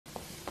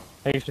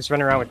Hey, he's just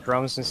running around with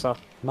drums and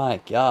stuff. My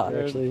God,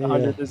 Actually,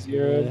 100 to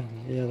 0.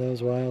 yeah, that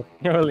was wild.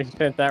 Holy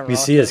shit, that You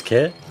rock. see his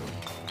kit?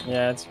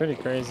 Yeah, it's pretty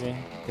crazy.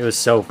 It was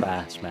so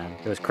fast, man.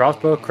 It was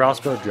crossbow,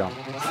 jump.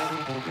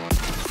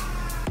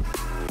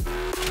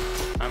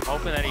 I'm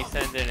hoping that he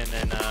sends it and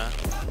then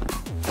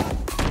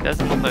it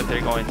doesn't look like they're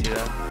going to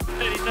though.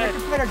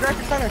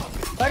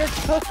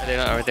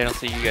 They don't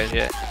see you guys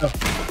yet.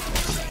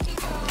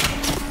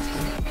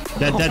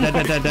 Dead.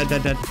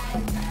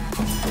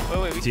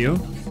 Wait. It's you?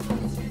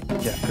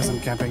 Yeah, because I'm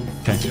camping.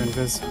 Okay. Doing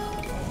viz.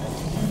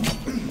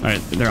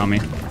 Alright, they're on me.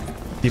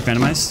 He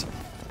phantomized.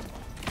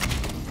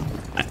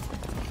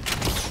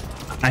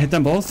 I hit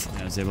them both.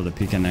 I was able to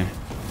peek in there.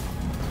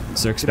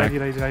 Zerk's back.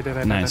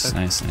 Nice.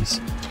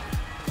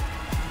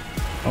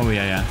 Oh,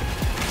 yeah.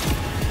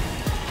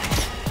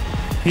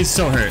 He's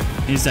so hurt.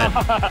 He's dead.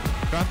 Drop.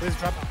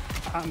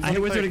 I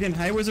hit Wizard again.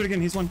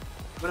 He's one.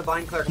 I'm gonna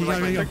bind Claire. He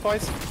got it.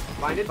 Twice.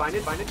 Bind it.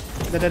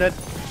 Dead.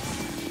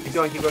 Keep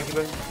going.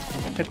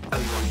 Hit.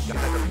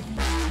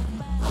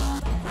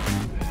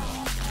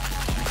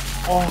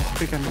 Oh,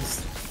 big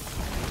enemies.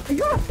 Dead.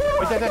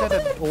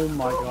 Oh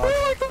my god.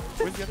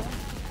 Where's the other one?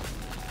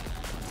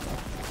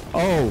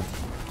 Oh.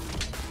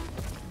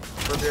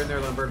 Burb, you're in there,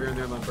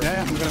 Lone.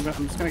 Yeah, I'm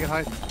just gonna get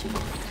high.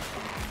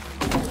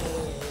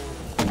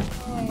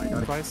 Oh my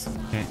god. Twice.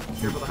 Okay.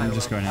 I'm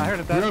just going in. I heard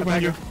it dead.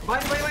 Behind you.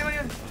 Bind.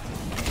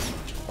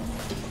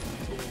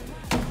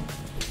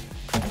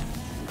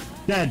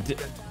 Dead.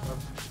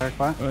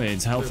 Fire. Oh,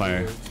 it's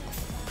Hellfire.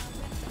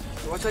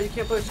 Watch out, you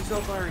can't push. He's so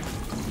firing.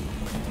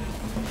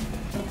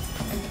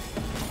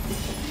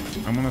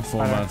 I'm gonna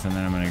full buff and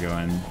then I'm gonna go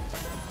in.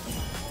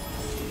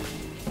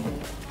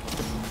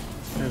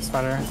 There's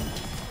spider.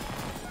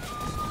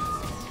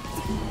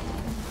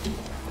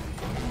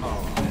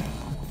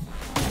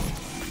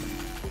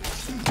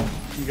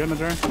 You good,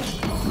 Majora?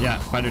 Yeah,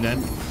 spider dead.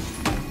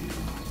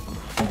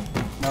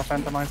 No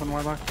phantomize on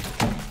Warlock.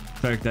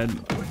 Cleric dead.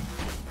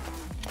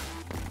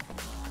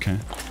 Okay.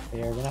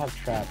 Yeah, we're gonna have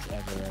traps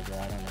everywhere, bro.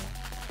 I don't know.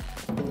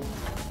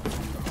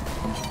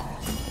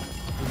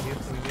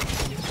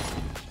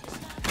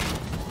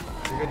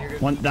 You're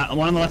good. One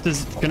on the left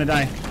is gonna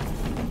die.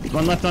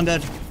 One left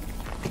undead.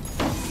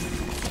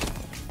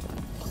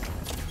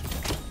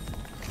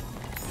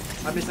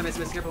 I miss.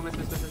 Careful, miss.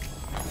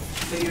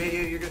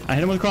 Hey, you're good. I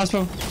hit him with a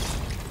crossbow.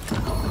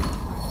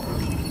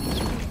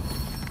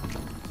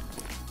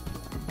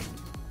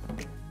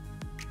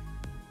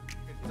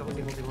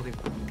 Holding.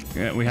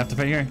 Yeah, we have to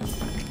fight here.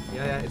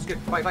 Yeah, it's good.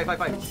 Fight. That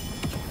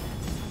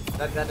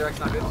direct's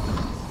not good.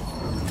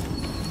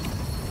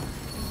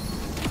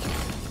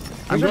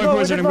 I'm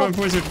going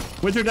for wizard.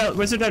 Wizard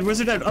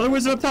dead. Other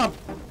wizard up top.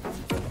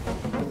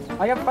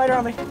 I got a fighter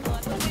on me. You're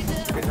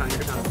good time.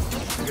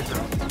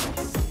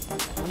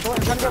 I'm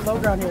trying to get low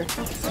ground here.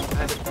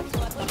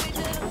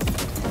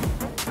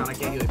 I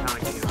can't heal you.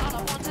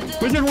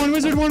 Wizard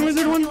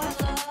one.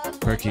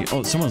 Perky.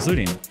 Oh, someone's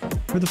looting.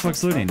 Who the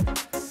fuck's looting?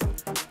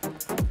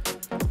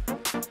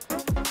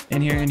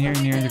 In here.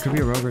 There could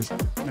be a rogue. I'm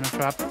gonna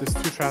trap. There's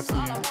 2 traps in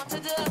here.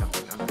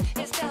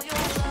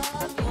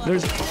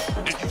 There's.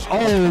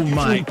 Oh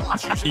my.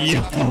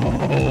 Yo.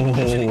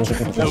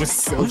 That was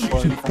so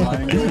fun.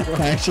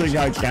 I actually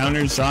got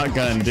counter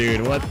shotgun,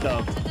 dude. What the?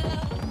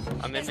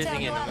 I'm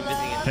invising in.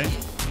 Okay.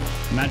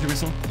 Magic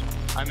missile.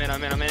 I'm in.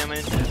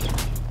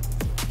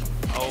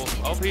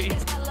 Oh, P.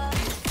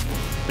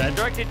 Dead.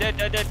 Directed,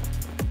 dead.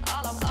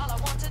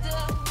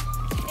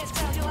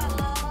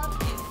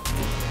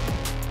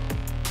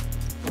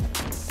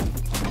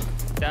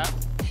 Stab.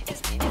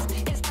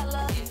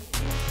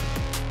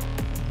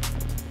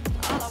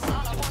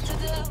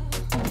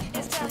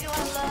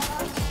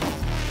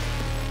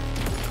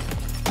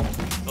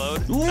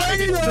 Load.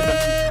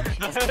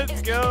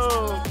 Let's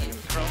go.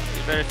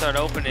 You better start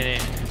opening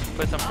it.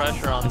 Put some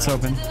pressure on It's them.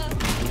 open.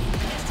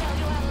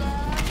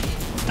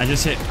 I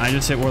just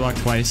hit Warlock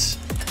twice.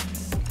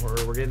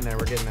 We're getting there.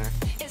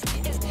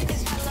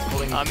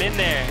 I'm in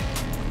there.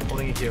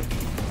 Holding EQ.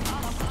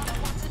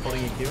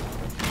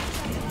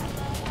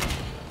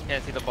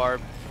 Can't see the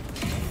barb.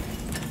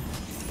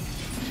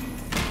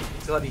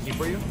 Still have EQ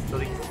for you.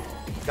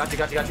 Got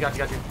you.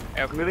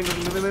 Okay.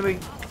 Moving.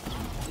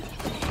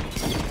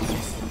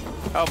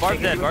 Oh,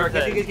 barb's dead.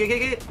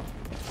 Get.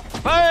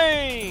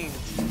 Bang!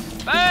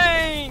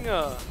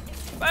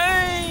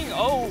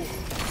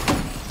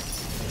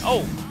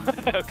 Oh.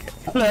 Okay.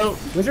 Hello.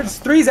 Wizard's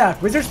 3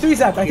 zap. I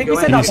think we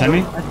said Can you send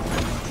me? that.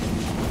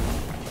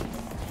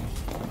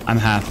 I'm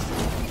half.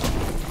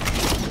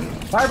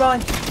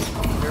 Fireballing.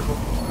 Careful.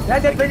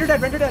 Dead. Ranger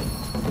dead.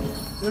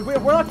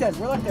 Warlock dead.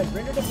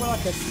 Ranger dead.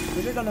 Warlock dead.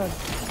 Wizard unknown.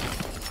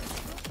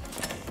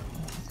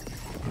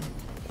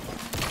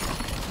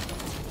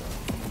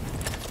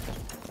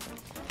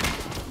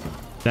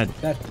 Dead.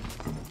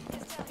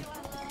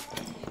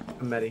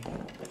 I'm Medi.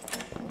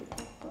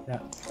 Yeah.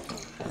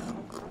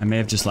 I may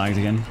have just lagged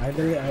again.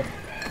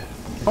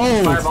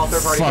 Oh, Fireball,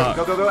 third party. fuck.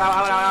 Go.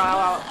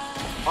 Out.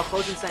 I'll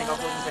close and sink.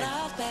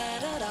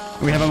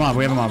 We have a mob.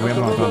 Go.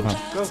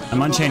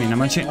 I'm unchaining.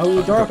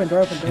 Oh, door open.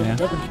 Yeah.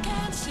 Door open.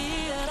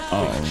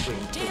 Oh. Please, for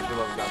the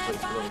love of God, please,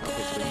 for the love of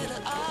God,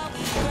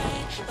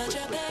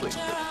 please.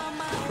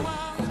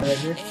 Right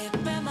here.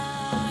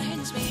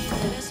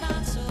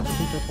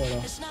 Super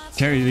portal.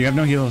 Carrie, you have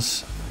no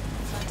heals.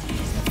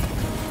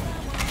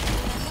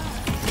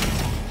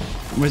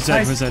 Where's that?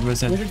 Nice. Where's that? Where's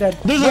that? Wizard dead.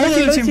 There's Another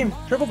another team. team.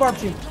 Triple barb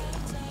team.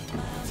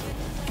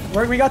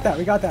 Where we got that?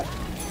 We got that.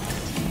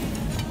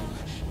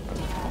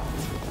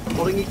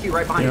 Holding EQ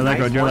right behind You're you. aggro,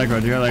 Nice. you're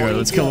aggro, you're aggro. Holding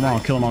Let's EQ, kill them all,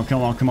 nice. kill them all, kill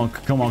them all, come on,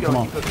 come on, Keep come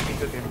on. going, keep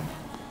cooking.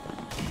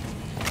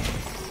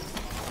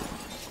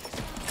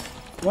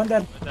 One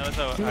dead. That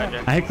was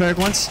a. I hit cleric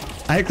once.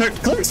 I hit cleric.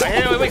 Cleric's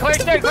dead. Wait,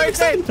 cleric's dead, cleric's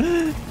dead!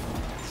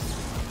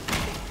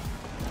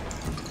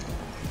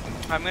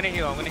 I'm gonna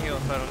heal so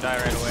I don't die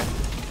right away.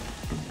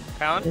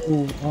 Found?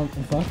 Ooh,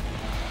 fuck.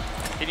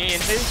 Can you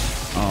invis?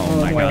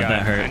 Oh my god,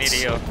 that I need hurts. to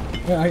heal.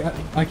 Yeah,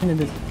 I can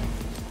invis.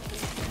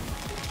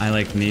 I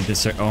like need to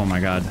start. Oh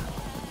my god.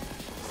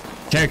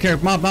 Carry,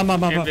 mob.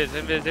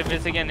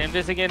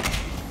 Invis again.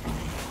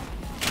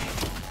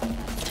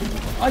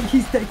 Oh,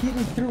 he's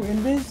me through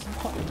invis.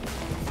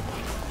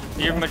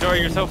 You're Majora,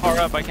 you're so far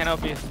up, I can't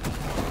help you.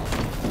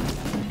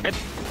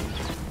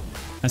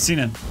 I seen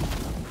him.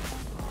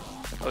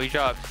 Oh, he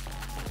dropped.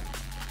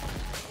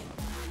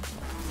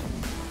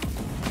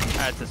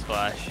 That's a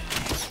splash.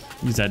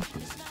 He's dead.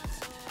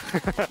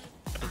 Okay.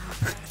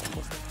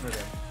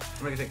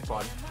 I'm gonna take the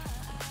quad.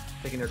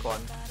 Taking their quad.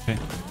 Okay.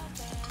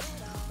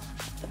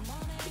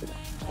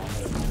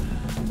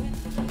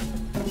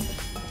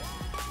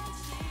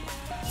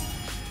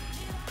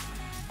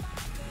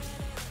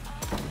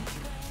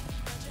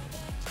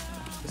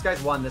 This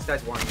guy's one. This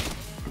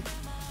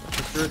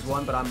druid's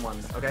one, but I'm one.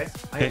 Okay?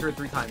 I hit druid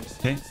 3 times.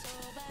 Okay.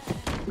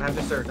 I have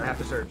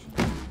to surge.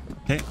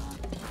 Okay.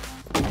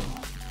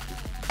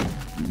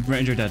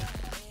 Ranger dead.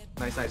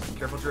 Nice.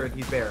 Careful, druid.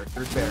 He's bear.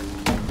 Druid's bear.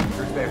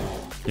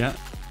 Yeah.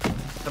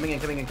 Coming in.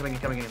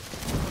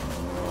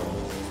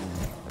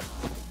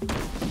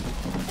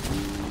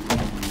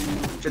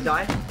 Should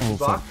die. Oh,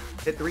 Block.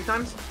 fuck. Hit 3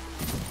 times.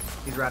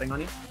 He's ratting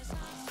on you.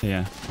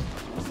 Yeah.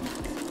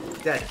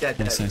 Dead.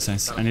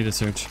 Nice. I need a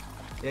search.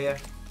 Yeah.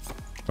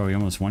 Oh, he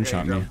almost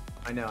one-shot me.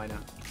 I know. It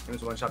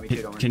was one-shot me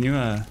too, don't worry. Can you,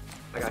 I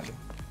got you.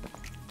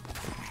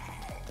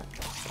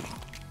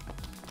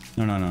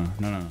 No.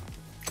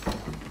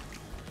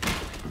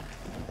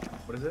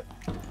 What is it?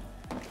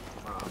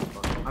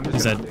 Fuck. I'm He's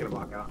just dead. gonna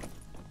walk out.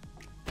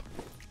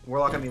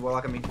 Warlock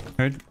on me.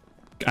 Heard?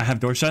 I have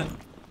door shut.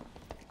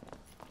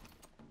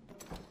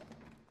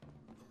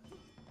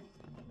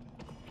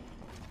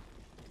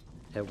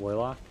 Hit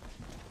Warlock.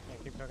 Yeah,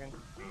 keep cooking.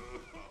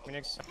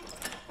 Phoenix.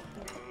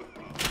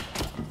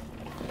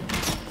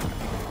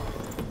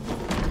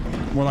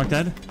 Warlock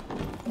dead.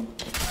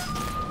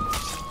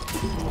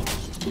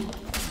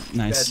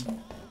 Nice. Dead.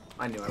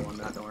 I knew I won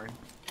that, don't worry.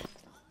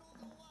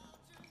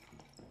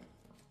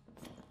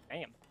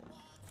 Damn.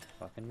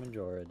 Fucking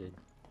Majora, dude.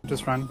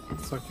 Just run.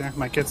 It's okay.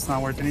 My kit's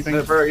not worth anything.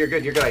 No, Fur, you're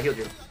good. I healed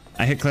you.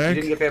 I hit You cleric.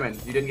 didn't get famine.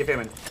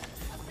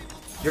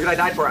 You're good. I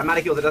died for it. I'm out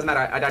of heals. It doesn't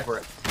matter. I died for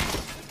it.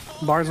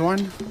 Bard's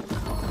one.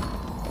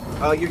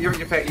 Oh, you're done.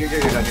 I'm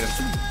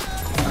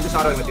just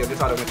autoing with you.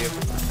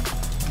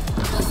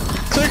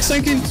 Cleric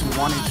sinking. It's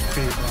 1 HP,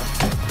 bro.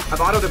 I've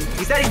autoed him.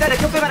 He's dead. I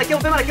killed famine.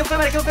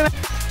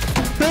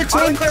 Cleric's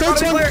Auto one.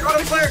 Cleric's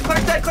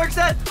one. Cleric's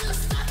dead.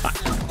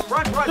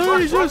 Run.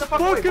 He's just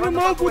fucking him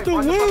up with the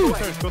wound.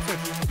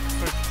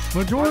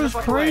 Majora's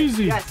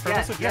crazy.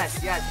 Yes. Dude,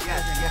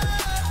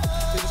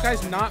 this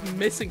guy's not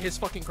missing his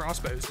fucking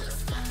crossbows.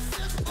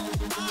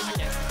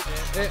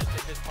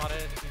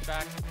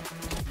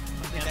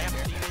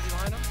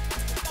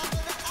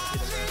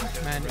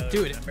 Man,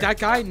 dude, that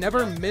guy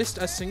never missed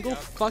a single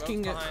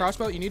fucking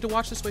crossbow. You need to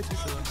watch this way through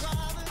for this.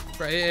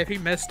 Right, if he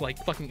missed like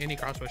fucking any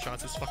crossbow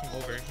shots, it's fucking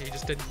over. He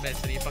just didn't miss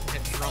and he fucking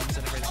hit drums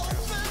and everything.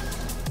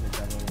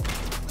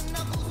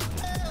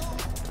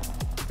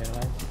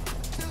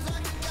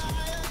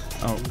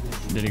 Oh,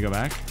 did he go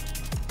back?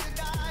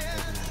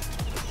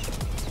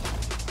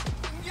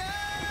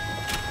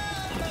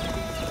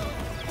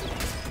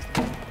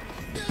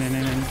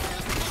 Man.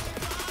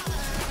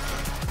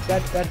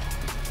 Dead.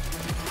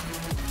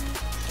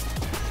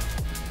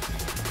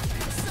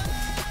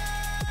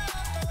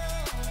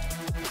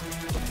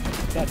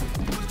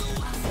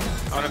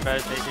 I want to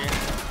meditate here.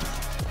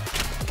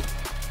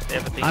 They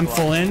have a thing I'm block.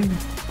 full in.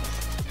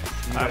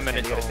 I'm gonna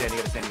You gotta stand.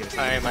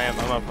 I am.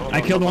 I'm up.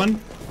 I killed one.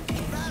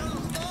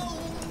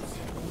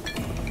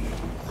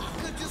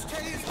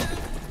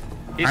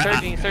 He's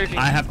surging.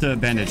 I have to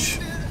bandage.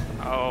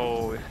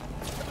 Oh.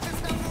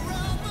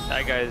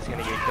 That guy is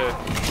gonna get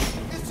cooked.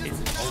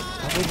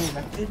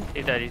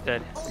 He's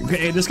dead.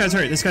 Okay, this guy's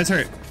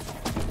hurt.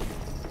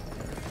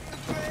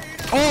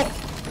 Oh!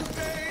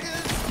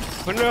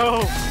 Oh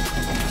no!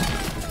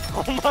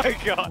 Oh my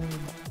god!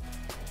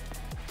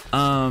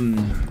 Oh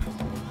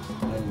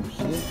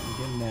shit, I'm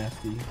getting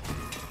nasty.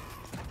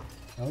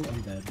 Oh,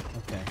 I'm dead.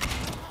 Okay.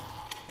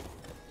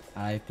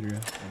 I threw.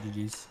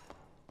 GG's.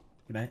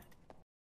 Good night.